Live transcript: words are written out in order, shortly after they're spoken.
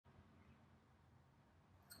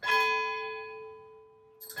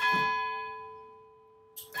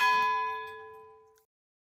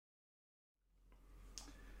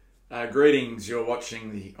Greetings, you're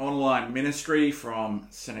watching the online ministry from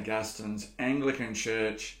St Augustine's Anglican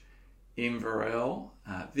Church in Inverell.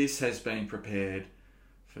 This has been prepared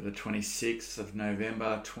for the 26th of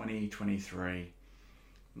November 2023.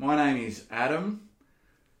 My name is Adam.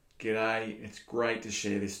 G'day, it's great to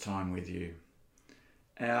share this time with you.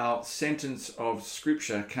 Our sentence of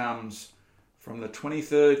scripture comes from the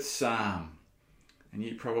 23rd Psalm, and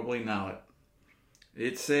you probably know it.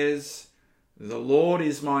 It says, "The Lord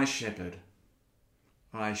is my shepherd,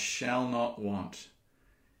 I shall not want.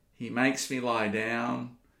 He makes me lie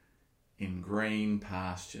down in green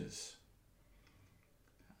pastures."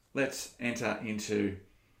 Let's enter into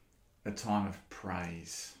a time of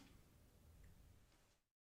praise.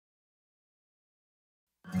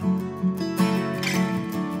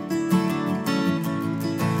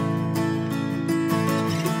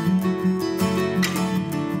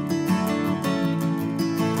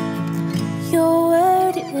 Your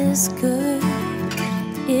word is good,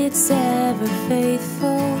 it's ever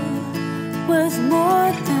faithful, worth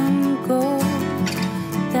more than gold,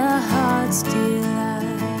 the heart's delight.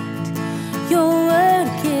 Your word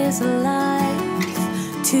gives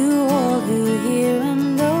life to all who hear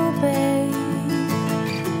and obey.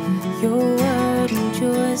 Your word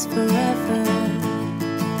endures forever.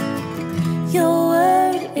 Your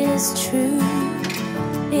word is true,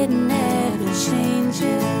 it never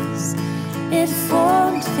changes. It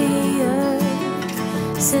formed the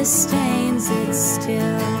earth, sustains it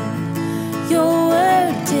still. Your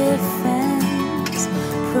word defends,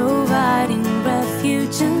 providing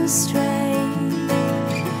refuge and strength.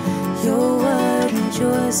 Your word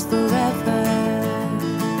endures forever.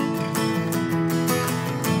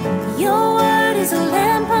 Your word is a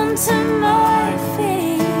lamp unto my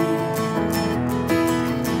feet.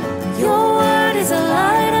 Your word is a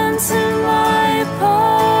light unto my path.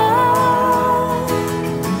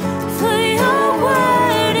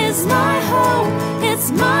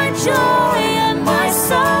 My joy and my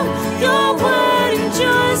song, your word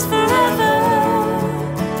endures forever.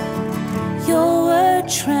 Your word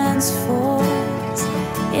transforms,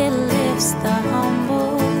 it lifts the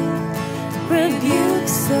humble,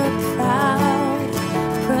 rebukes the proud,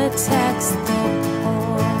 protects the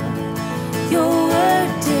poor. Your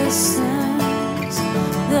word discerns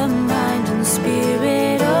the mind and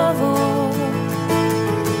spirit of all.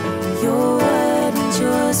 Your word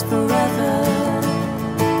endures forever.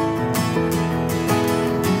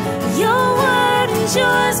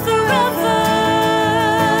 Yours forever.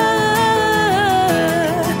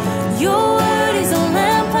 Your word is a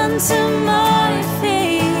lamp unto my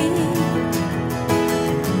feet.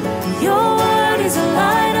 Your word is a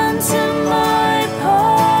light unto my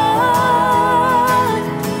path.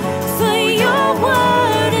 For your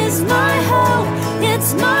word is my hope,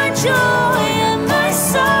 it's my joy and my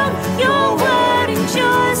song. Your word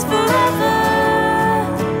endures forever.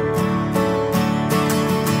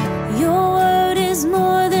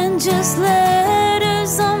 Just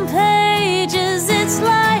letters on pages, it's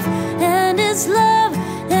life and it's love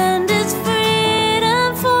and it's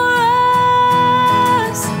freedom for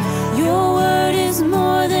us. Your word is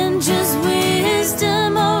more than just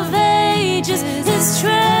wisdom of ages, its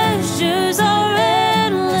treasures are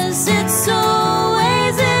endless, it's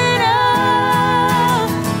always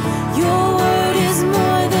enough. Your word is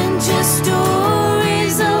more than just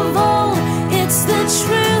stories of old, it's the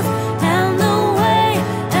truth and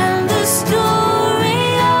the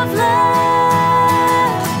story of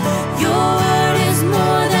love. Your word is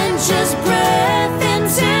more than just breath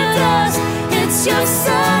into dust, it's your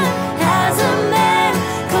Son as a man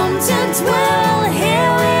come to dwell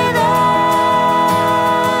here with us.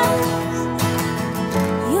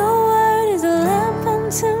 Your word is a lamp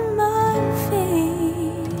unto my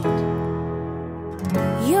feet.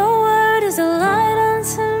 Your word is a light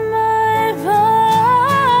unto my path.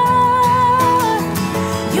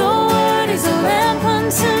 Your word is a lamp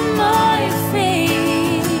unto my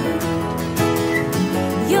feet.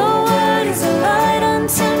 Your word is a light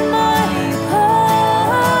unto my path.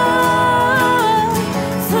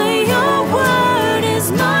 For your word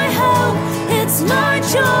is my hope, it's my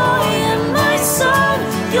joy and my song.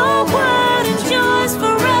 Your word endures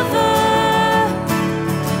forever.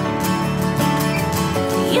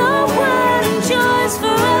 Your word endures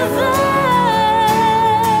forever.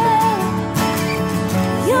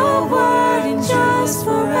 Your word endures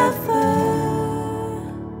forever.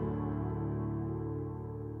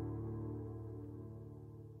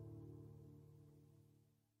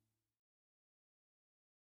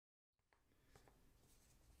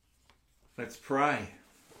 Let's pray.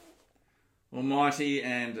 Almighty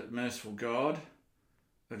and merciful God,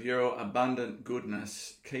 of your abundant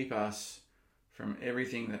goodness, keep us from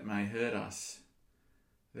everything that may hurt us,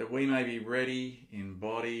 that we may be ready in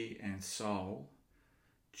body and soul,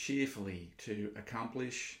 cheerfully to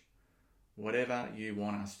accomplish whatever you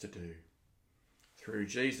want us to do. Through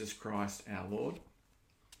Jesus Christ our Lord.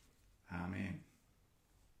 Amen.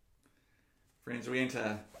 Friends, we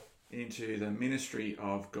enter into the ministry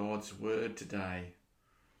of God's Word today.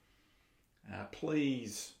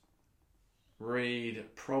 Please read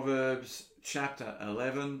Proverbs chapter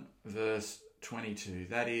 11, verse 22.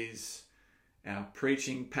 That is our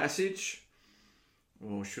preaching passage,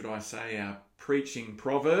 or should I say our preaching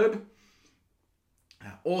proverb.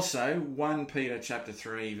 Also, 1 Peter chapter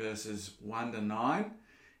 3, verses 1 to 9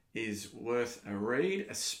 is worth a read,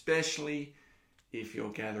 especially if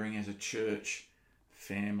you're gathering as a church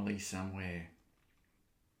family somewhere.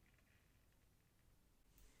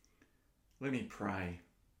 Let me pray.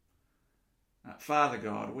 Father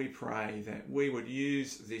God, we pray that we would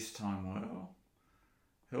use this time well.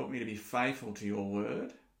 Help me to be faithful to your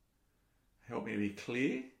word. Help me to be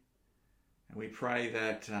clear. And we pray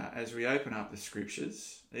that as we open up the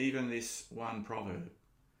scriptures, even this one proverb,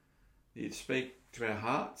 that you'd speak to our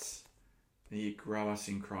hearts, that you'd grow us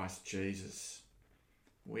in Christ Jesus.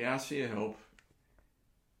 We ask for your help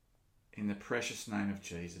in the precious name of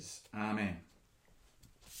Jesus. Amen.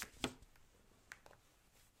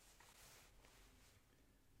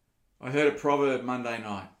 I heard a proverb Monday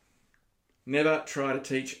night. Never try to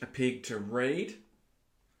teach a pig to read.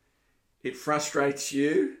 It frustrates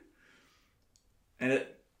you and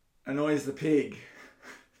it annoys the pig.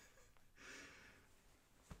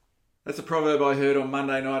 That's a proverb I heard on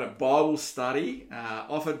Monday night at Bible study,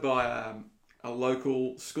 offered by a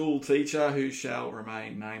local school teacher who shall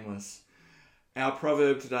remain nameless. Our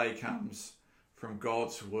proverb today comes from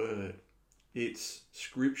God's Word. It's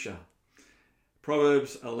Scripture.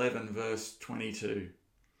 Proverbs 11, verse 22.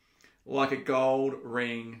 Like a gold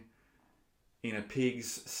ring in a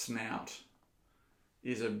pig's snout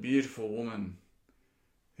is a beautiful woman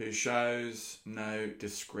who shows no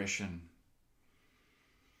discretion.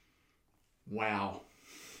 Wow.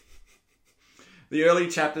 The early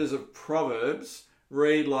chapters of Proverbs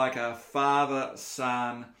read like a father,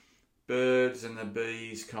 son, birds and the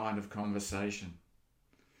bees kind of conversation.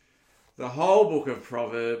 The whole book of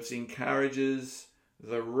Proverbs encourages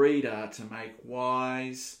the reader to make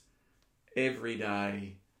wise,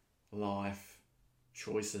 everyday life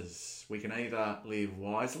choices. We can either live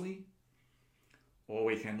wisely or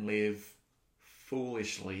we can live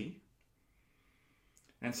foolishly.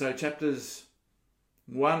 And so chapters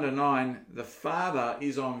 1 to 9, the father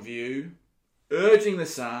is on view, urging the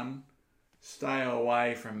son, stay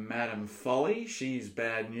away from Madam Folly. She's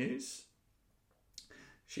bad news.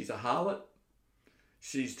 She's a harlot.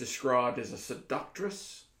 She's described as a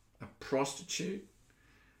seductress, a prostitute.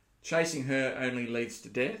 Chasing her only leads to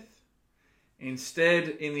death. Instead,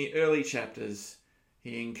 in the early chapters,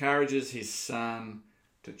 he encourages his son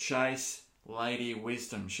to chase Lady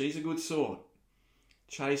Wisdom. She's a good sort.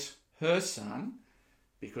 Chase her son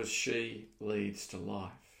because she leads to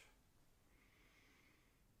life.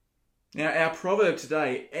 Now, our proverb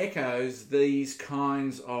today echoes these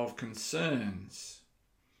kinds of concerns.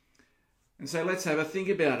 And so let's have a think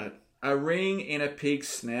about it. A ring in a pig's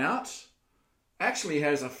snout actually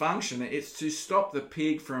has a function. It's to stop the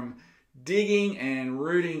pig from digging and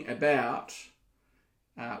rooting about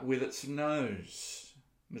with its nose,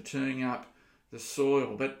 turning up the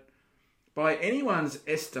soil. But by anyone's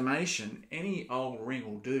estimation, any old ring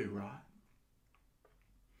will do, right?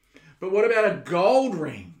 But what about a gold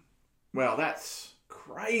ring? Well, that's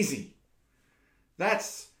crazy.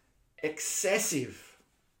 That's excessive.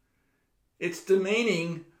 It's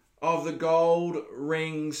demeaning of the gold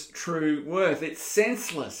ring's true worth. It's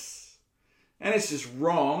senseless. And it's just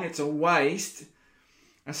wrong. It's a waste.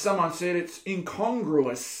 As someone said, it's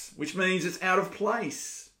incongruous, which means it's out of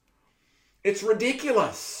place. It's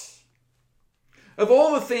ridiculous. Of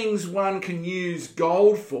all the things one can use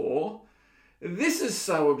gold for, this is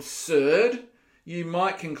so absurd, you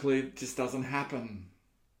might conclude it just doesn't happen.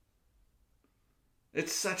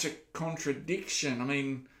 It's such a contradiction. I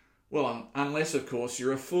mean, well, unless, of course,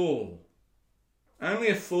 you're a fool. Only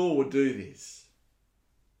a fool would do this.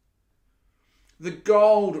 The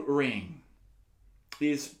gold ring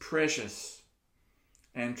is precious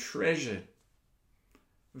and treasured,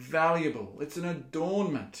 valuable. It's an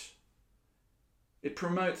adornment. It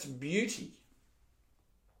promotes beauty.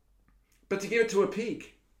 But to give it to a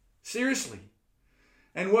pig, seriously.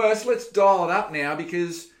 And worse, let's dial it up now,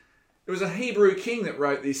 because it was a Hebrew king that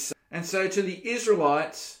wrote this. And so to the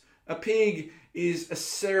Israelites, a pig is a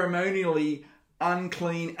ceremonially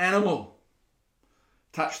unclean animal.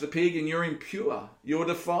 Touch the pig and you're impure. You're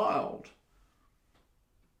defiled.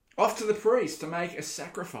 Off to the priest to make a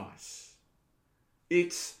sacrifice.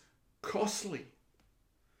 It's costly.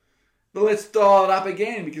 But let's dial it up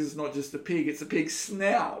again, because it's not just a pig, it's a pig's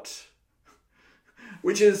snout,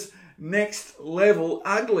 which is next level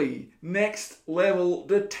ugly, next level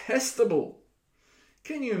detestable.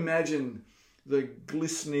 Can you imagine the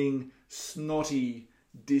glistening, snotty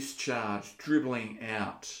discharge dribbling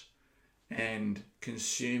out and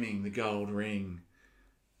consuming the gold ring?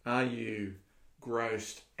 Are you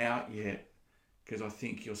grossed out yet? Because I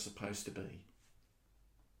think you're supposed to be.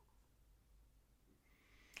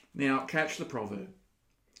 Now, catch the proverb.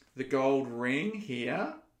 The gold ring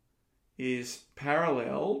here is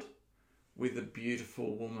paralleled with a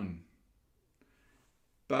beautiful woman.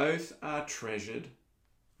 Both are treasured.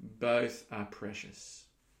 Both are precious.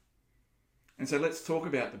 And so let's talk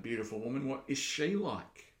about the beautiful woman. What is she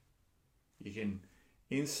like? You can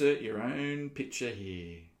insert your own picture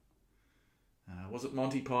here. Was it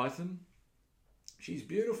Monty Python? She's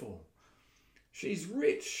beautiful. She's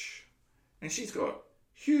rich. And she's got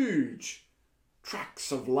huge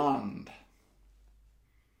tracts of land.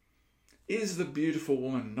 Is the beautiful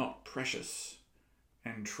woman not precious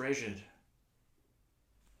and treasured?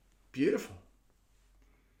 Beautiful.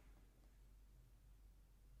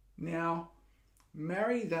 Now,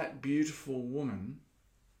 marry that beautiful woman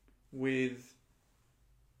with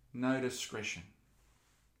no discretion,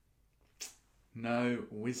 no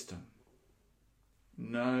wisdom,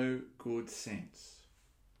 no good sense,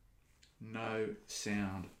 no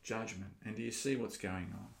sound judgment. And do you see what's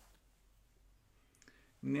going on?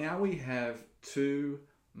 Now we have two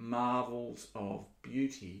marvels of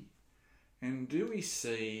beauty, and do we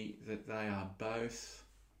see that they are both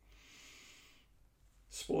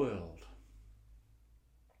spoiled?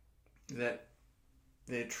 That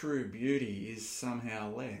their true beauty is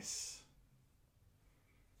somehow less,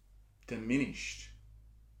 diminished,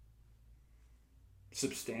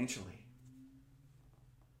 substantially.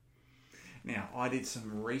 Now, I did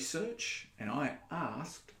some research and I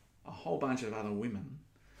asked a whole bunch of other women,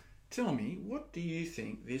 tell me, what do you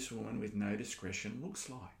think this woman with no discretion looks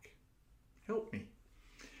like? Help me.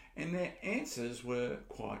 And their answers were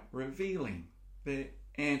quite revealing. Their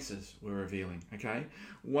answers were revealing, okay?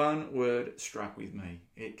 One word struck with me.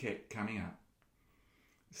 It kept coming up.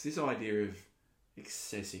 It's this idea of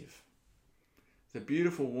excessive. The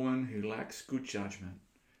beautiful woman who lacks good judgment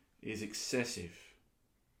is excessive.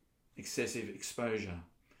 Excessive exposure,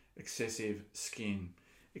 excessive skin,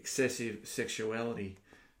 excessive sexuality,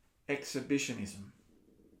 exhibitionism,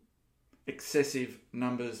 excessive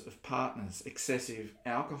numbers of partners, excessive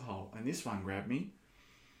alcohol, and this one grabbed me,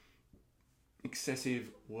 excessive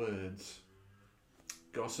words,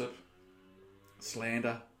 gossip,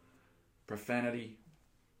 slander, profanity,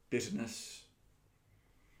 bitterness,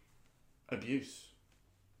 abuse.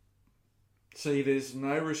 See, there's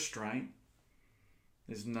no restraint,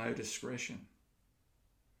 there's no discretion.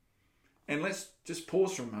 And let's just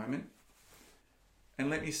pause for a moment and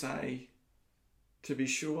let me say, to be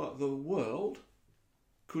sure, the world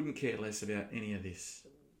couldn't care less about any of this.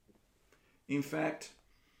 In fact,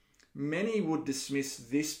 many would dismiss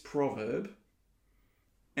this proverb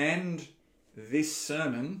and this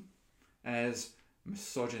sermon as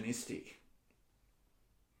misogynistic.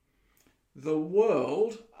 The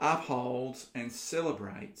world upholds and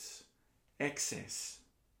celebrates excess.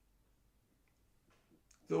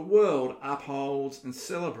 The world upholds and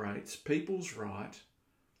celebrates people's right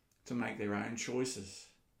to make their own choices.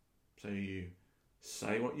 So you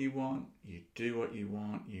say what you want, you do what you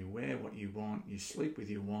want, you wear what you want, you sleep with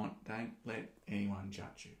you want, don't let anyone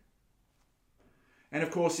judge you. And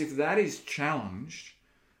of course, if that is challenged,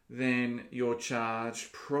 then you're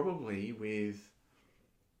charged probably with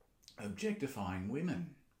objectifying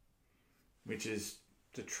women, which is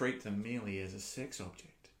to treat them merely as a sex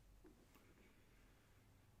object.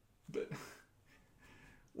 But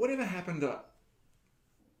whatever happened to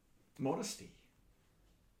modesty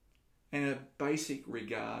and a basic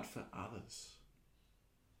regard for others?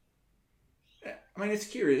 I mean, it's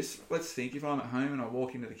curious. Let's think, if I'm at home and I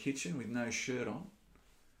walk into the kitchen with no shirt on,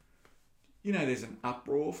 you know, there's an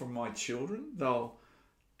uproar from my children. They'll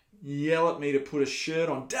yell at me to put a shirt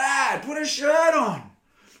on. Dad, put a shirt on!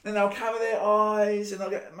 And they'll cover their eyes and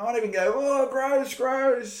might even go, oh, gross,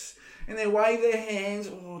 gross. And they wave their hands.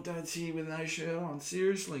 Oh, Dad's here with no shirt on.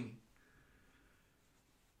 Seriously.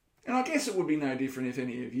 And I guess it would be no different if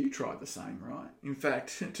any of you tried the same, right? In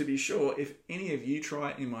fact, to be sure, if any of you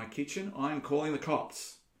try it in my kitchen, I am calling the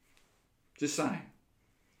cops. Just saying.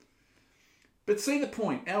 But see the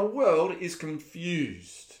point. Our world is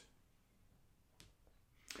confused.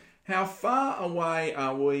 How far away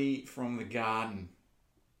are we from the garden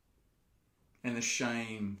and the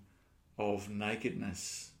shame of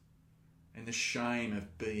nakedness and the shame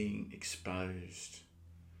of being exposed?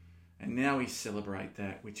 And now we celebrate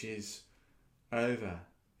that which is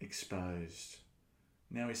overexposed.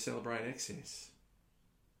 Now we celebrate excess.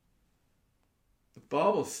 The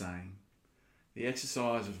Bible's saying the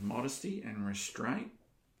exercise of modesty and restraint,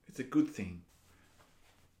 it's a good thing.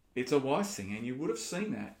 It's a wise thing, and you would have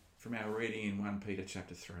seen that from our reading in 1 Peter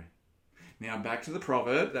chapter 3. Now back to the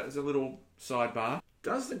proverb. That was a little sidebar.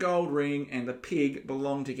 Does the gold ring and the pig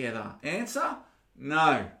belong together? Answer,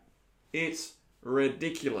 no. It's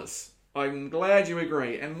ridiculous. I'm glad you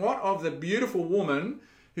agree. And what of the beautiful woman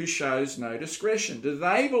who shows no discretion? Do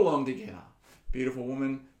they belong together? Beautiful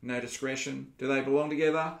woman, no discretion. Do they belong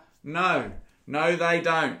together? No. No, they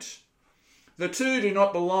don't. The two do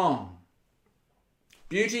not belong.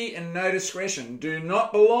 Beauty and no discretion do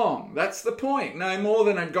not belong. That's the point. No more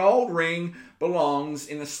than a gold ring belongs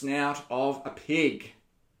in the snout of a pig.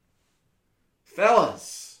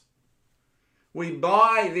 Fellas, we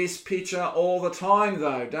buy this picture all the time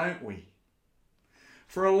though, don't we?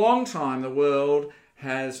 For a long time, the world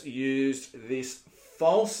has used this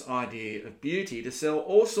false idea of beauty to sell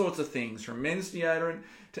all sorts of things, from men's deodorant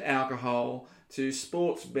to alcohol to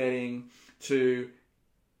sports betting to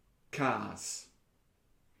cars.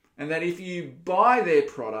 And that if you buy their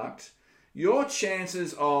product, your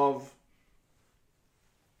chances of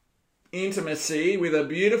intimacy with a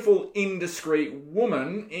beautiful, indiscreet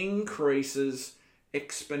woman increases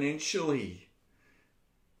exponentially.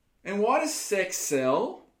 And why does sex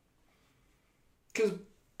sell? Because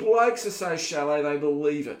blokes are so shallow they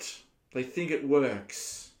believe it. They think it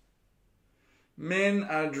works. Men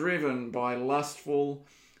are driven by lustful,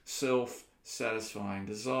 self-satisfying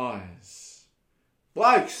desires.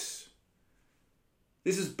 Blokes,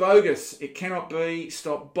 this is bogus. It cannot be.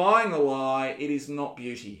 Stop buying the lie. It is not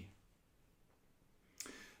beauty.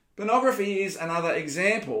 Pornography is another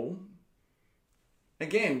example.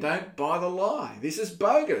 Again, don't buy the lie. This is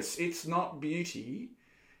bogus. It's not beauty.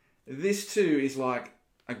 This too is like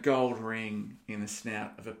a gold ring in the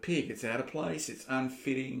snout of a pig. It's out of place, it's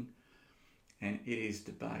unfitting, and it is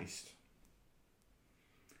debased.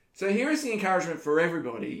 So here is the encouragement for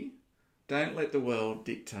everybody. Don't let the world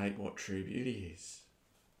dictate what true beauty is.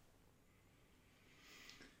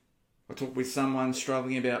 I talked with someone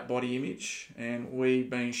struggling about body image, and we've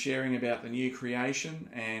been sharing about the new creation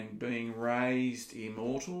and being raised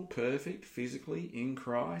immortal, perfect, physically in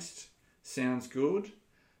Christ. Sounds good.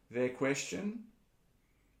 Their question,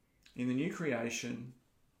 in the new creation,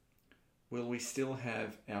 will we still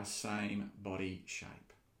have our same body shape?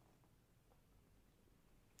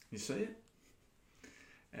 You see it?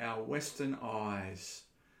 Our Western eyes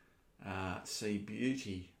see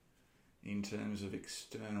beauty in terms of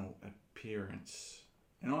external appearance.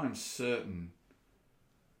 And I'm certain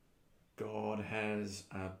God has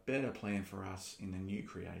a better plan for us in the new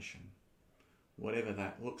creation, whatever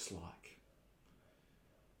that looks like.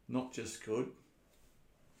 Not just good,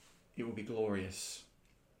 it will be glorious.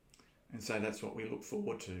 And so that's what we look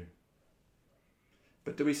forward to.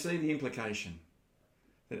 But do we see the implication?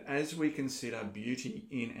 That as we consider beauty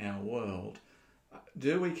in our world,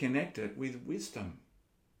 do we connect it with wisdom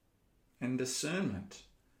and discernment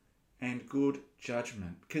and good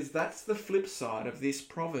judgment? Because that's the flip side of this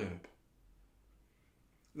proverb.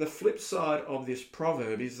 The flip side of this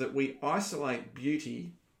proverb is that we isolate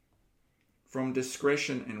beauty from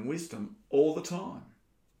discretion and wisdom all the time.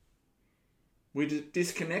 We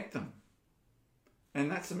disconnect them. And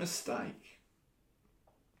that's a mistake.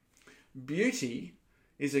 Beauty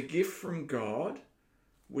is a gift from God,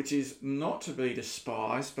 which is not to be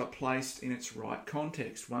despised, but placed in its right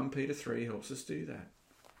context. 1 Peter 3 helps us do that.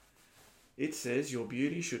 It says, your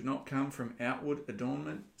beauty should not come from outward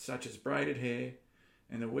adornment, such as braided hair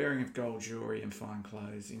and the wearing of gold jewelry and fine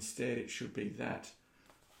clothes. Instead, it should be that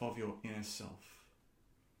of your inner self.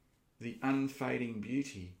 The unfading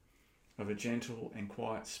beauty of a gentle and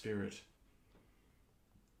quiet spirit,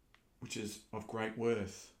 which is of great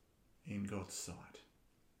worth in God's sight.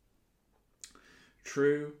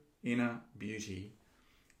 True inner beauty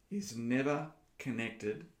is never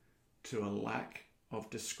connected to a lack of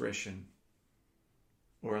discretion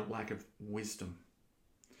or a lack of wisdom.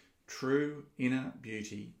 True inner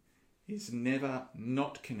beauty is never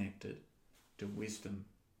not connected to wisdom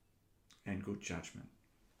and good judgment.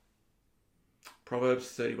 Proverbs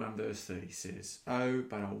 31 verse 30 says, oh,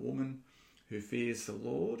 but a woman who fears the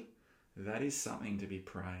Lord, that is something to be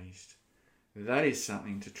praised. That is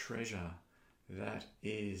something to treasure. that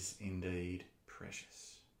is indeed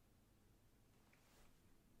precious.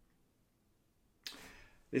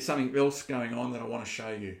 There's something else going on that I want to show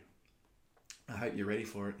you. I hope you're ready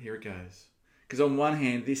for it. Here it goes. Because on one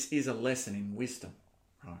hand, this is a lesson in wisdom,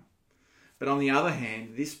 right? But on the other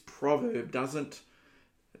hand, this proverb doesn't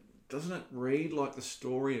it read like the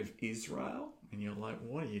story of Israel? And you're like,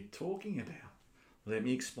 what are you talking about? Let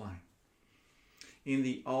me explain. In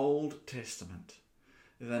the Old Testament,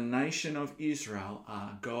 the nation of Israel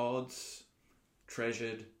are God's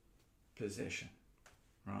treasured possession,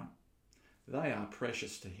 right? They are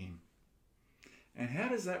precious to him. And how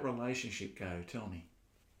does that relationship go? Tell me.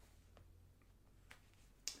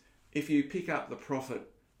 If you pick up the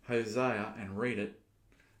prophet Hosea and read it,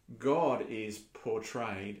 God is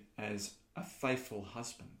portrayed as a faithful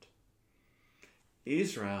husband.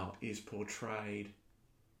 Israel is portrayed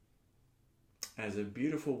as a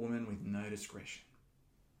beautiful woman with no discretion,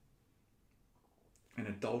 an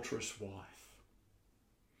adulterous wife.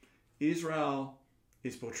 Israel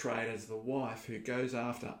is portrayed as the wife who goes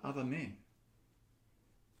after other men,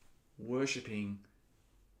 worshipping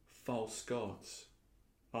false gods,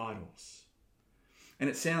 idols. And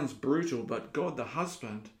it sounds brutal, but God the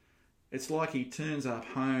husband, it's like he turns up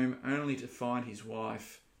home only to find his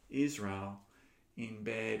wife, Israel, in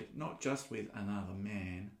bed, not just with another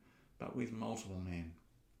man, but with multiple men.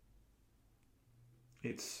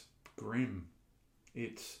 It's grim.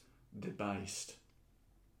 It's debased.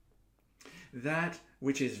 That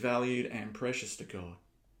which is valued and precious to God,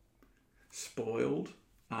 spoiled,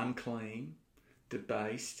 unclean,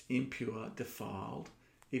 debased, impure, defiled,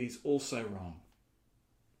 it is also wrong.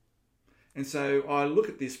 And so I look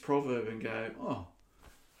at this proverb and go, oh,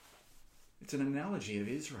 it's an analogy of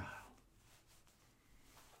Israel.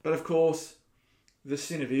 But of course, the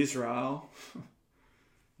sin of Israel,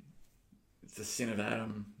 it's the sin of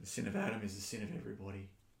Adam. The sin of Adam is the sin of everybody.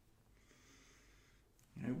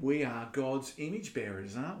 You know, we are God's image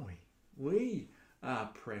bearers, aren't we? We are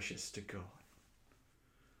precious to God.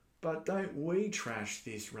 But don't we trash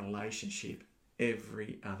this relationship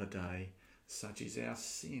every other day? Such is our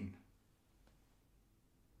sin.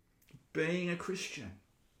 Being a Christian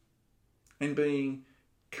and being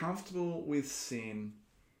comfortable with sin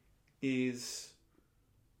it's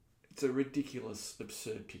a ridiculous,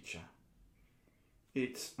 absurd picture.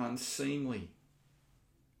 It's unseemly.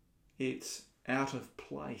 It's out of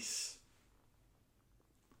place.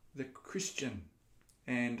 The Christian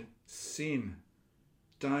and sin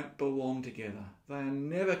don't belong together. They are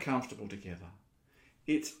never comfortable together.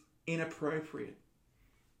 It's inappropriate.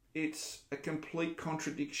 It's a complete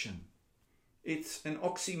contradiction. It's an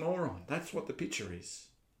oxymoron. That's what the picture is.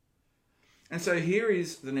 And so here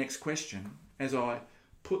is the next question. As I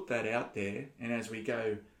put that out there and as we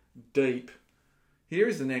go deep, here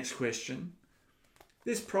is the next question.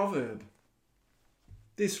 This proverb,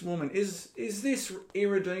 this woman, is this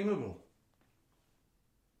irredeemable?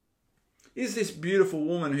 Is this beautiful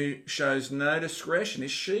woman who shows no discretion,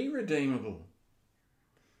 is she redeemable?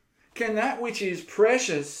 Can that which is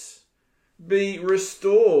precious be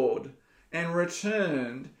restored and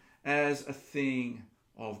returned as a thing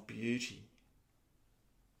of beauty?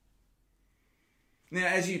 Now,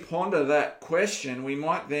 as you ponder that question, we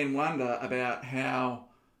might then wonder about how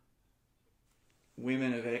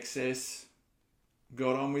women of excess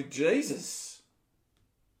got on with Jesus.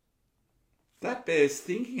 That bears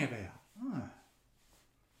thinking about.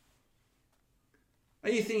 Are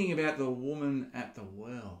you thinking about the woman at the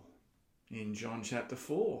well in John chapter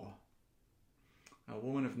 4? A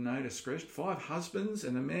woman of no discretion, 5 husbands,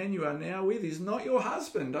 and the man you are now with is not your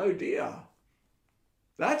husband. Oh dear.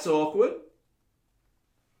 That's awkward.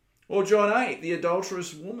 Or John 8, the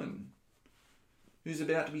adulterous woman who's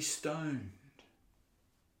about to be stoned.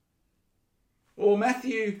 Or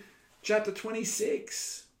Matthew chapter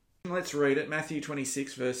 26. Let's read it. Matthew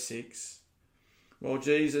 26 verse 6. While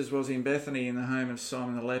Jesus was in Bethany in the home of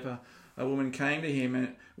Simon the leper, a woman came to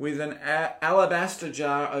him with an alabaster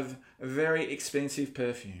jar of very expensive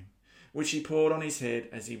perfume, which she poured on his head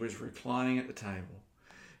as he was reclining at the table.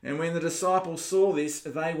 And when the disciples saw this,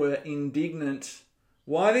 they were indignant.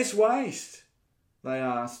 Why this waste? They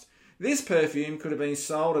asked. This perfume could have been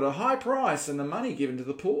sold at a high price and the money given to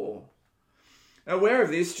the poor. Aware of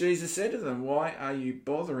this, Jesus said to them, why are you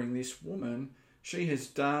bothering this woman? She has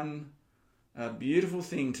done a beautiful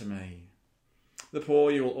thing to me. The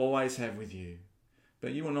poor you will always have with you,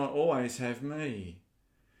 but you will not always have me.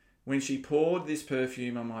 When she poured this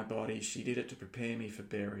perfume on my body, she did it to prepare me for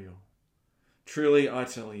burial. Truly, I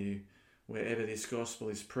tell you, wherever this gospel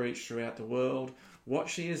is preached throughout the world, what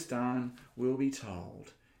she has done will be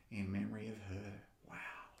told in memory of her. Wow.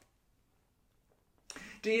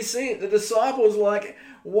 Do you see it? The disciples are like,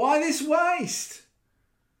 why this waste?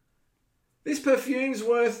 This perfume's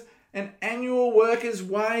worth an annual worker's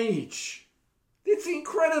wage. It's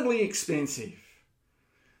incredibly expensive.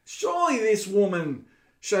 Surely this woman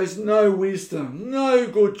shows no wisdom, no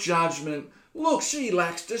good judgment. Look, she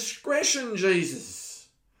lacks discretion, Jesus.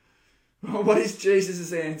 What is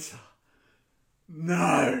Jesus' answer?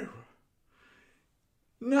 No.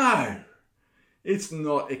 No. It's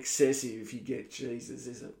not excessive if you get Jesus,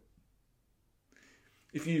 is it?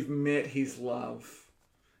 If you've met his love,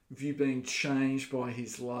 if you've been changed by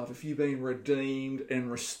his love, if you've been redeemed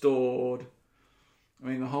and restored, I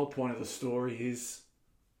mean, the whole point of the story is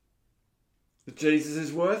that Jesus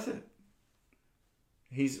is worth it.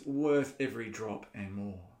 He's worth every drop and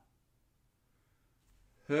more.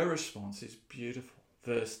 Her response is beautiful.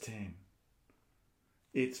 Verse 10.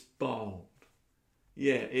 It's bold.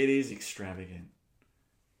 Yeah, it is extravagant.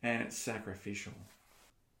 And it's sacrificial.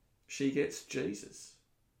 She gets Jesus.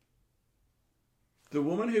 The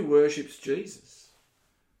woman who worships Jesus.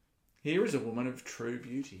 Here is a woman of true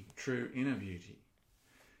beauty, true inner beauty.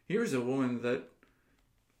 Here is a woman that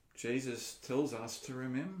Jesus tells us to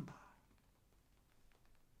remember.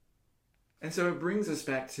 And so it brings us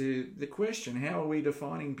back to the question, how are we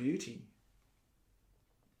defining beauty?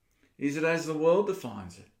 Is it as the world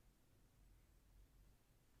defines it?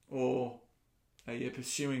 Or are you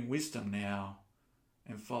pursuing wisdom now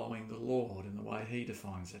and following the Lord in the way he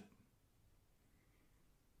defines it?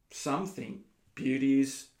 Some think beauty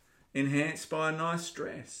is enhanced by a nice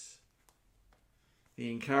dress. The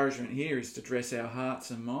encouragement here is to dress our hearts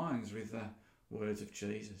and minds with the words of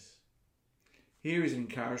Jesus. Here is an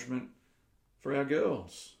encouragement for our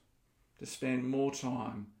girls to spend more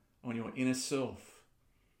time on your inner self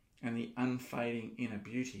and the unfading inner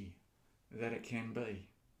beauty that it can be.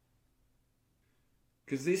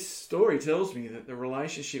 Because this story tells me that the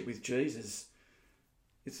relationship with Jesus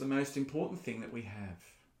is the most important thing that we have.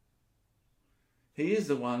 He is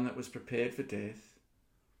the one that was prepared for death,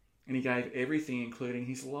 and he gave everything, including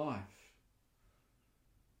his life.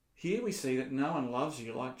 Here we see that no one loves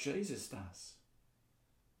you like Jesus does.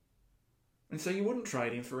 And so you wouldn't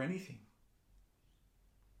trade him for anything.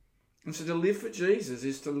 And so to live for Jesus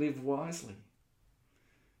is to live wisely.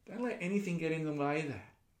 Don't let anything get in the way of that.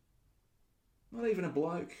 Not even a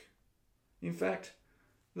bloke. In fact,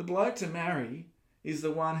 the bloke to marry is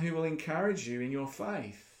the one who will encourage you in your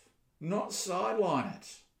faith, not sideline it.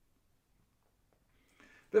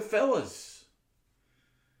 But fellas,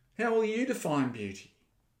 how will you define beauty?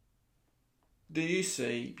 Do you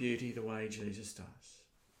see beauty the way Jesus does?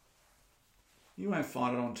 You won't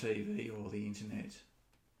find it on TV or the internet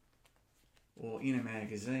or in a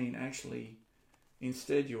magazine. Actually,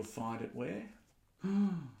 instead you'll find it where?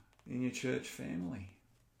 In your church family.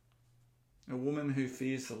 A woman who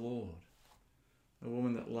fears the Lord. A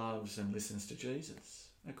woman that loves and listens to Jesus.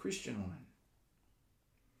 A Christian woman.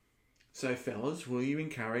 So fellas, will you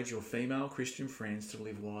encourage your female Christian friends to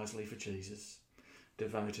live wisely for Jesus,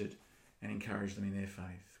 devoted, and encourage them in their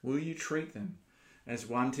faith? Will you treat them as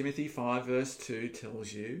 1 Timothy 5 verse 2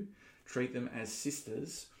 tells you, treat them as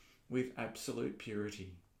sisters with absolute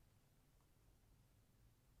purity?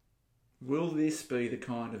 Will this be the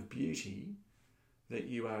kind of beauty that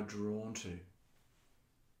you are drawn to?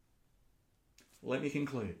 Let me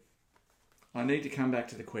conclude. I need to come back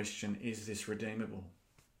to the question, is this redeemable?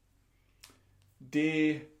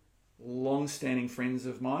 Dear long-standing friends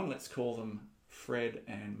of mine, let's call them Fred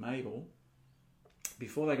and Mabel,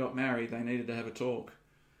 before they got married, they needed to have a talk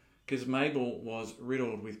because Mabel was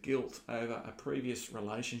riddled with guilt over a previous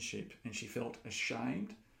relationship and she felt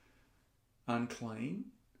ashamed, unclean,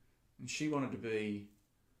 and she wanted to be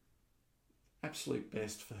absolute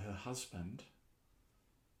best for her husband.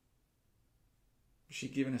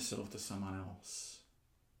 She'd given herself to someone else,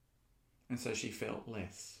 and so she felt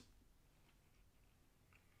less.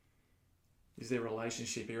 Is their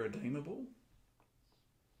relationship irredeemable?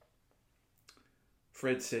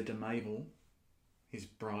 Fred said to Mabel, his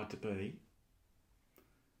bride-to-be,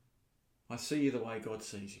 I see you the way God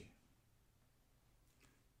sees you.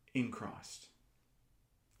 In Christ.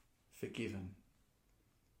 Forgiven.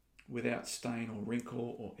 Without stain or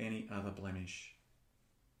wrinkle or any other blemish.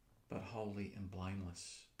 But holy and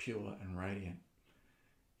blameless, pure and radiant.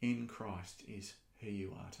 In Christ is who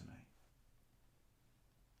you are to me.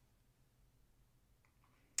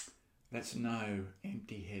 That's no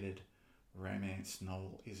empty-headed romance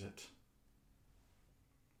novel, is it?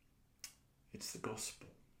 It's the gospel.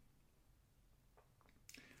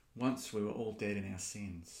 Once we were all dead in our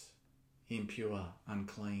sins, impure,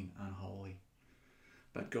 unclean, unholy.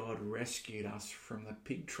 But God rescued us from the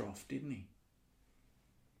pig trough, didn't he?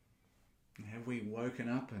 Have we woken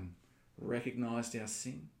up and recognised our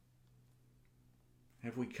sin?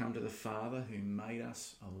 Have we come to the Father who made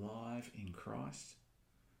us alive in Christ?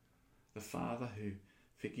 The Father who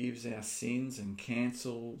forgives our sins and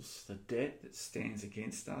cancels the debt that stands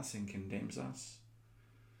against us and condemns us.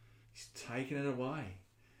 He's taken it away.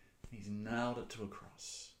 He's nailed it to a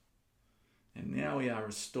cross. And now we are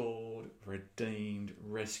restored, redeemed,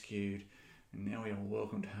 rescued, and now we are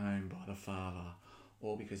welcomed home by the Father,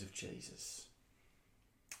 all because of Jesus.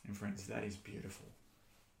 And friends, that is beautiful.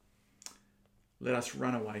 Let us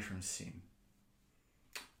run away from sin.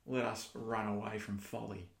 Let us run away from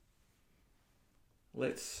folly.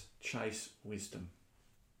 Let's chase wisdom.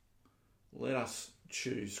 Let us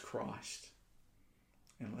choose Christ.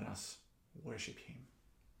 And let us worship him.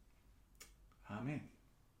 Amen.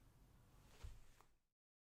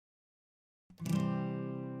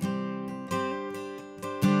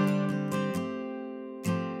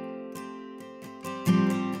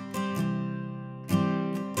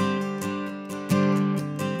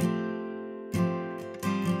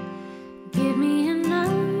 Give me an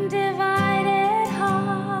undivided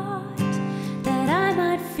heart that I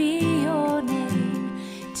might fear your name.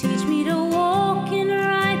 Teach me to walk in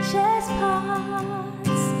righteous paths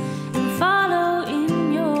and follow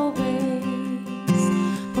in your ways.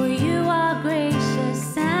 For you are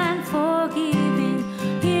gracious and forgiving.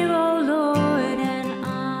 Hear, O Lord, and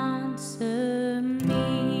answer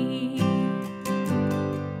me.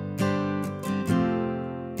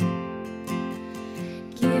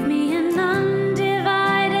 Give me an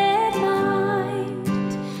undivided mind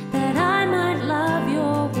that I might love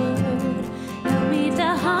your word. Help me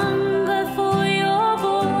to hunger for your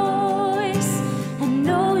voice and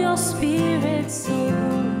know your spirit's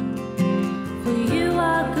sword. For you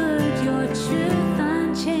are good, your truth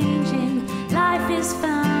unchanging. Life is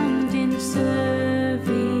found in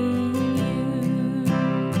serving you.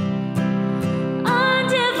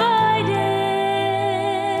 Undivided,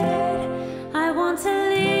 I want to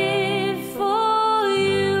live for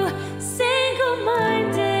you.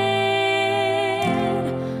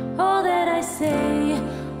 Single-minded, all that I say,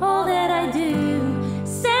 all that I do,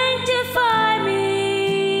 sanctify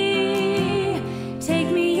me.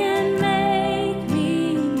 Take me and make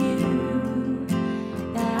me new,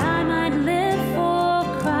 that I might live for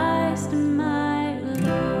Christ my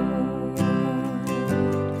Lord.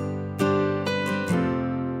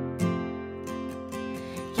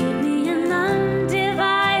 Give me an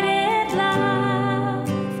undivided love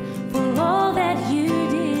for all that you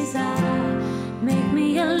desire. Make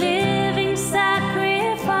me a living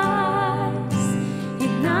sacrifice,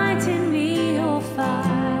 ignite in me your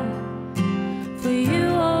fire. For you,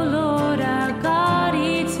 O Lord, are God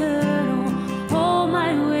eternal. All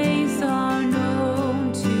my ways are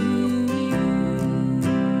known to you.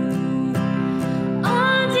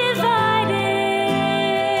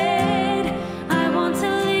 Undivided, I want to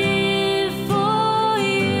live for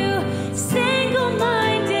you.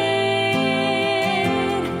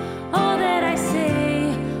 Single-minded, all that I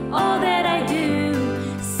say, all that I do,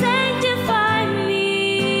 sanctify me.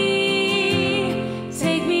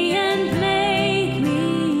 Take me and make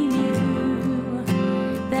me new,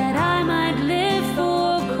 that I might live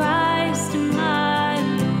for Christ my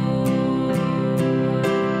Lord.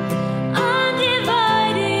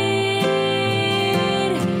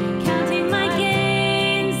 Undivided, counting my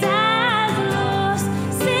gains as loss.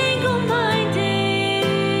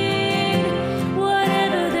 Single-minded,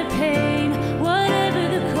 whatever the pain, whatever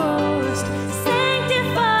the cost,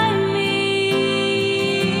 sanctify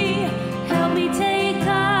me. Help me take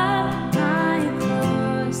up my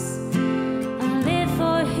cross and live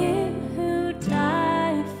for him who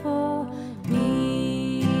died for me.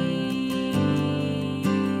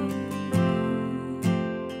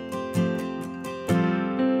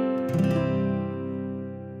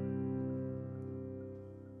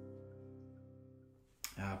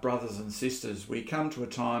 Brothers and sisters, we come to a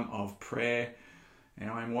time of prayer, and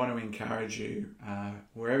I want to encourage you,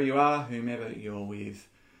 wherever you are, whomever you're with,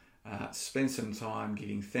 spend some time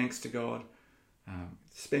giving thanks to God,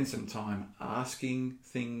 spend some time asking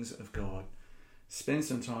things of God, spend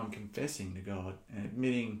some time confessing to God and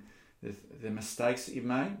admitting the mistakes that you've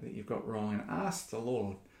made, that you've got wrong, and ask the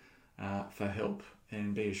Lord for help,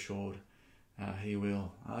 and be assured he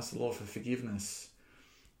will. Ask the Lord for forgiveness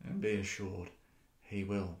and be assured he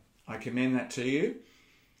will. I commend that to you.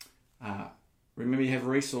 Remember, you have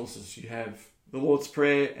resources. You have the Lord's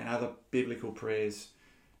Prayer and other biblical prayers.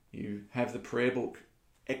 You have the prayer book,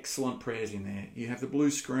 excellent prayers in there. You have the blue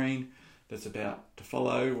screen that's about to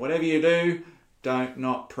follow. Whatever you do, don't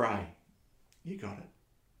not pray. You got it.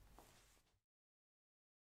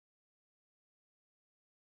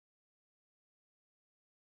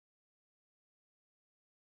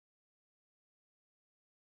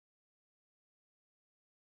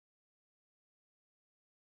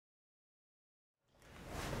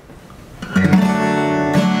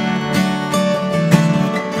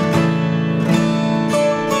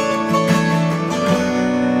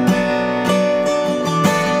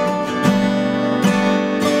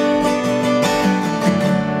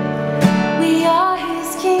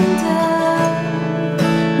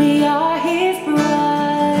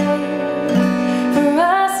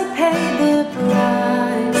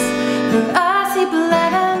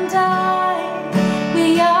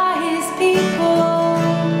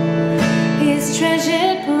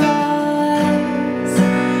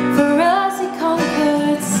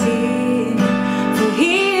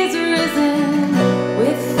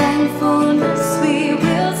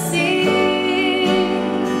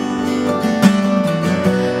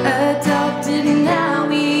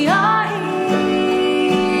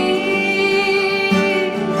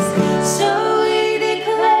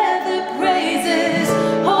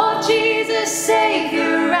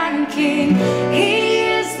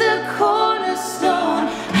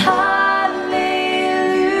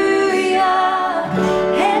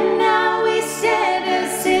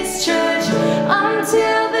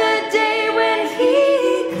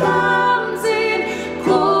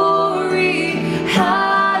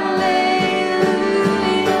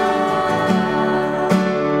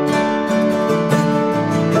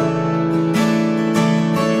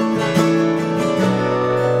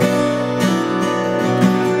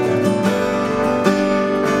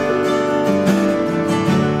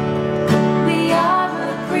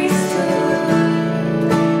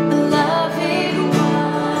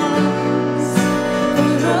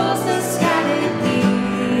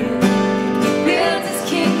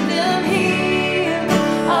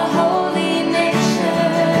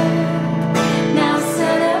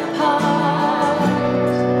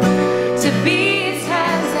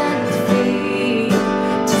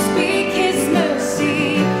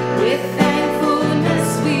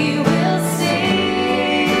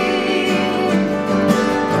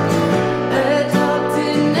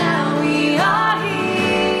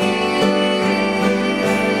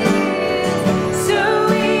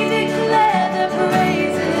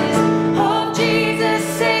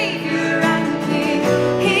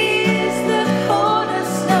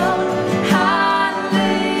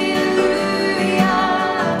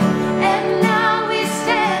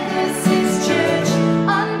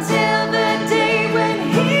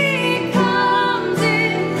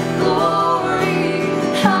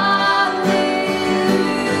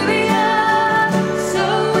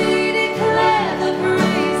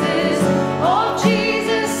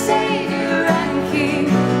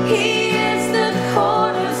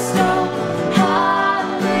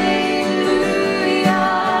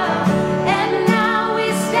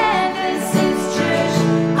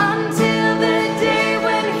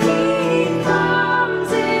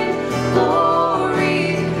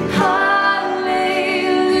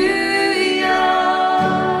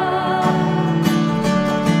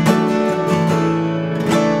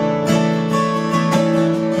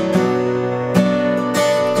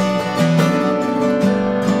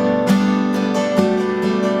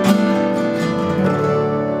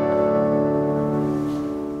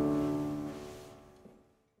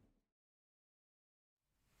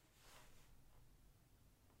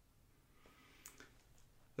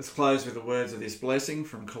 Let's close with the words of this blessing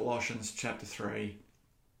from Colossians chapter 3.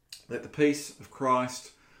 Let the peace of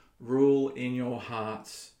Christ rule in your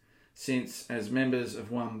hearts, since as members of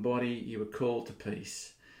one body you were called to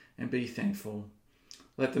peace, and be thankful.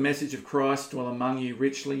 Let the message of Christ dwell among you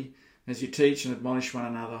richly as you teach and admonish one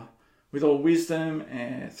another with all wisdom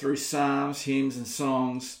and through psalms, hymns and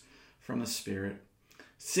songs from the Spirit,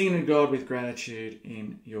 singing to God with gratitude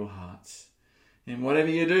in your hearts. And whatever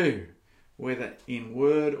you do, whether in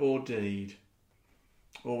word or deed,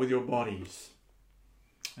 or with your bodies,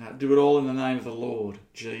 do it all in the name of the Lord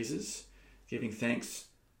Jesus, giving thanks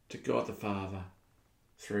to God the Father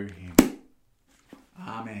through him.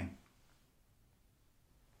 Amen.